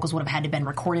 because vocals would have had to been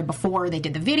recorded before they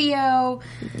did the video.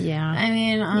 Yeah. I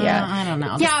mean, I don't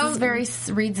know. Yeah. This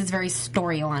is reads as very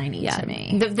storyline-y to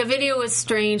me. The video was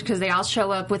strange because they all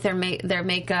show up with their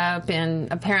makeup,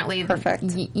 and apparently Perfect.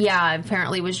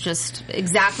 Apparently was just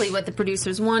exactly what the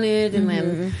producers wanted, and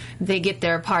then they get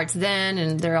their parts then,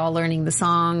 and they're all learning the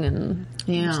song, and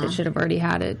they should have already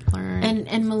had it learned.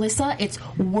 And Melissa, it's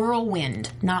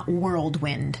whirlwind, not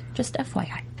whirlwind. Just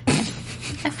FYI.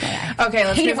 FYI. Okay,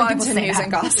 let's Hate move it when on people to say news that.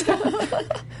 and gossip.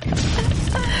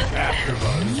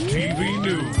 AfterBuzz TV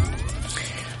News.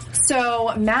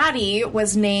 So Maddie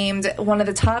was named one of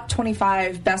the top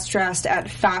 25 best dressed at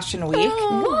Fashion Week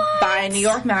by New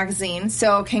York Magazine.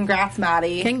 So congrats,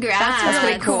 Maddie. Congrats. That's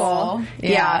pretty That's cool. cool.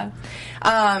 Yeah.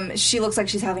 She looks like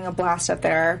she's having a blast up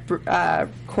there,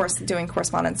 doing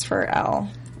correspondence for Elle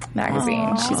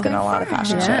magazine. She's been on a lot of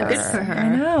fashion shows. good for her.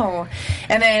 I know.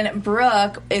 And then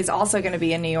Brooke is also going to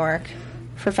be in New York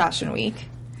for Fashion Week.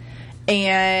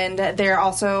 And they're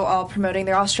also all promoting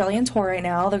their Australian tour right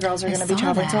now. The girls are going to be saw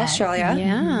traveling to that. Australia.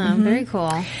 Yeah, very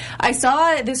cool. I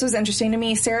saw, this was interesting to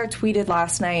me, Sarah tweeted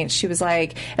last night, she was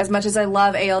like, as much as I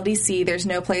love ALDC, there's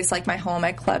no place like my home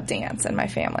at Club Dance and my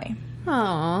family.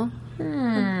 Oh,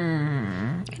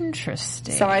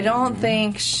 Interesting. So I don't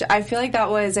think, I feel like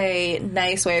that was a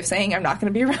nice way of saying I'm not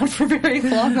going to be around for very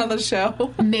long on the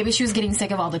show. Maybe she was getting sick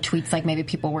of all the tweets, like maybe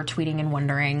people were tweeting and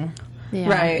wondering. yeah.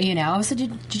 Right. You know, so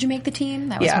did you make the team?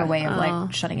 That was Yeah. her way of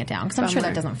like shutting it down. Because I'm sure that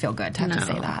Bummer. doesn't feel good to have to No.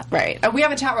 say that. Right. We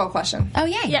have a chat roll question. Oh,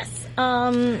 yay. Yes.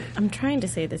 I'm trying to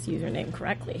say this username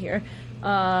correctly here.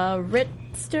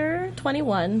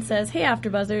 Ritster21 says, "Hey,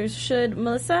 AfterBuzzers, should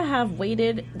Melissa have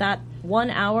waited that 1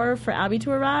 hour for Abby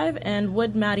to arrive, and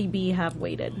would Maddie B have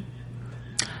waited?"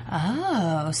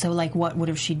 Oh, so like what would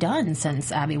have she done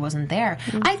since Abby wasn't there?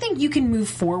 I think you can move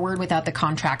forward without the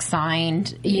contract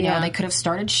signed. You know, Yeah. they could have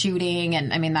started shooting,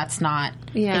 and I mean, that's not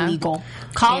Yeah. illegal.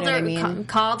 Called You know her, what I mean?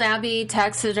 called Abby,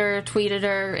 texted her, tweeted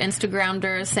her, Instagrammed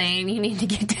her, saying you need to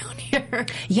get down here.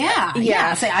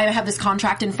 Yeah. Say, I have this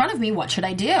contract in front of me. What should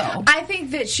I do? I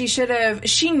think that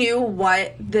she knew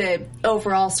what the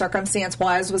overall circumstance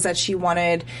was that she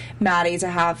wanted Maddie to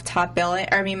have top billing,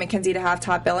 Mackenzie to have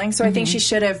top billing. So I think she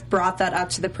should have brought that up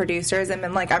to the producers and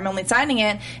been like, I'm only signing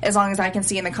it as long as I can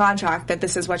see in the contract that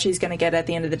this is what she's going to get at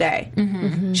the end of the day.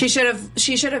 She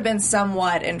should have been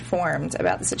somewhat informed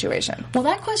about the situation. Well,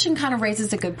 that question kind of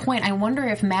raises a good point. I wonder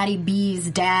if Maddie B's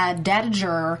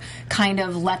dadager kind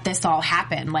of let this all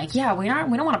happen. Like, yeah, we don't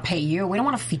want to pay you. We don't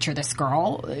want to feature this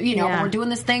girl. You know, Yeah. we're doing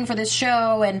this thing for this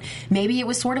show, and maybe it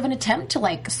was sort of an attempt to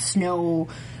like snow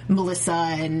Melissa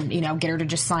and, you know, get her to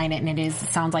just sign it, and it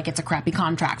sounds like it's a crappy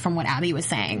contract from what Abby was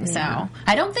saying. So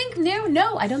I don't think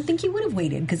I don't think he would have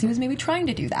waited because he was maybe trying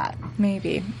to do that.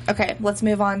 Maybe. Okay, let's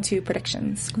move on to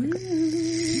predictions. And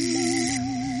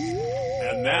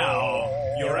now,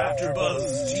 your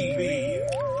AfterBuzz TV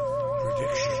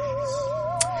predictions.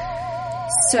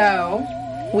 So,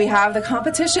 we have the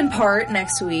competition part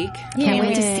next week. Can't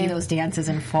wait to see those dances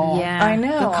in full. Yeah, I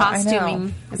know, The I costuming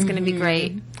know. is going to be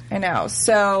great. I know.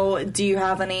 So, do you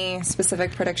have any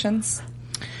specific predictions?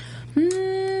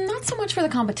 Not so much for the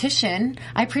competition.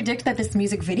 I predict that this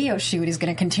music video shoot is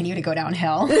going to continue to go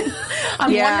downhill.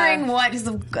 I'm Yeah. wondering what, because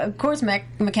of course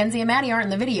Mackenzie and Maddie aren't in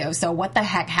the video, so what the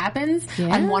heck happens? Yeah.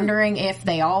 I'm wondering if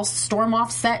they all storm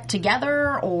off set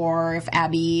together or if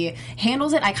Abby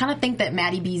handles it. I kind of think that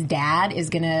Maddie B's dad is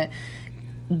going to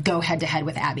go head to head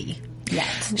with Abby. Yet.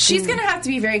 She's going to have to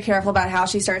be very careful about how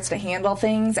she starts to handle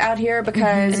things out here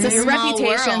because It's a your small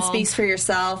reputation world. speaks for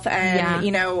yourself, and Yeah.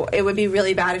 you know it would be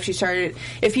really bad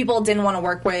if people didn't want to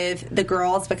work with the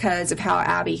girls because of how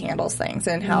Abby handles things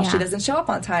and how she Yeah. doesn't show up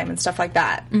on time and stuff like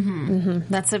that.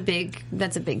 That's a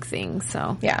big thing.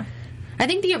 So Yeah. I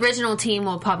think the original team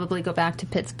will probably go back to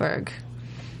Pittsburgh.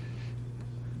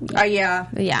 Yeah.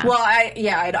 Yeah. Well,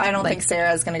 I don't think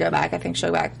Sarah's going to go back. I think she'll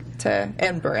go back to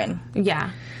Edinburgh. Yeah.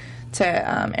 To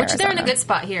Arizona. Which they're in a good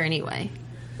spot here anyway.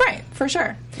 Right, for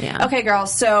sure. Yeah. Okay,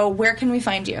 girls, so where can we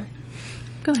find you?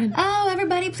 Go ahead. Oh,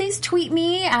 everybody, please tweet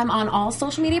me. I'm on all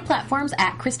social media platforms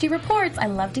at Christy Reports. I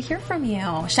love to hear from you.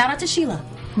 Shout out to Sheila.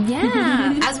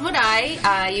 Yeah, as would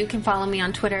I. You can follow me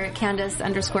on Twitter at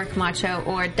Candace_Camacho,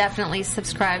 or definitely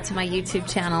subscribe to my YouTube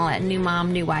channel at New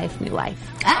Mom, New Wife, New Life.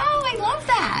 Oh, I love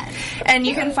that. And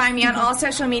you can find me on all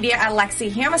social media at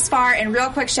Lexi Hamaspar. And real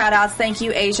quick shout outs, thank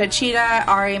you Asia Cheetah,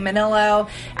 Ari Manillo,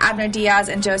 Abner Diaz,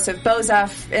 and Joseph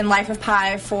Boza in Life of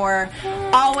Pi for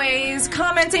always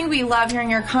commenting. We love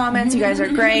hearing your comments. You guys are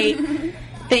great.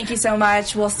 Thank you so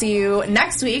much. We'll see you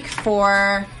next week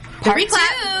for part 2.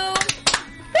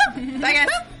 Bye, guys.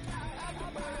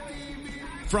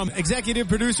 From executive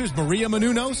producers Maria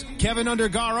Menounos, Kevin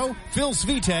Undergaro, Phil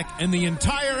Svitek, and the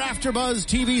entire AfterBuzz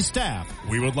TV staff,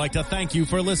 we would like to thank you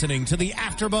for listening to the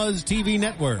AfterBuzz TV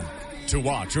network. To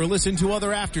watch or listen to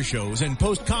other after shows and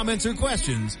post comments or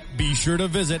questions, be sure to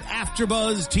visit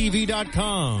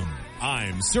AfterBuzzTV.com.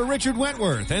 I'm Sir Richard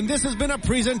Wentworth, and this has been a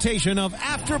presentation of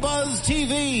AfterBuzz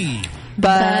TV.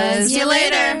 Buzz you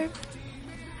later.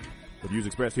 The views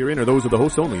expressed herein are those of the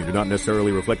hosts only and do not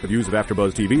necessarily reflect the views of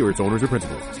AfterBuzz TV or its owners or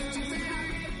principals.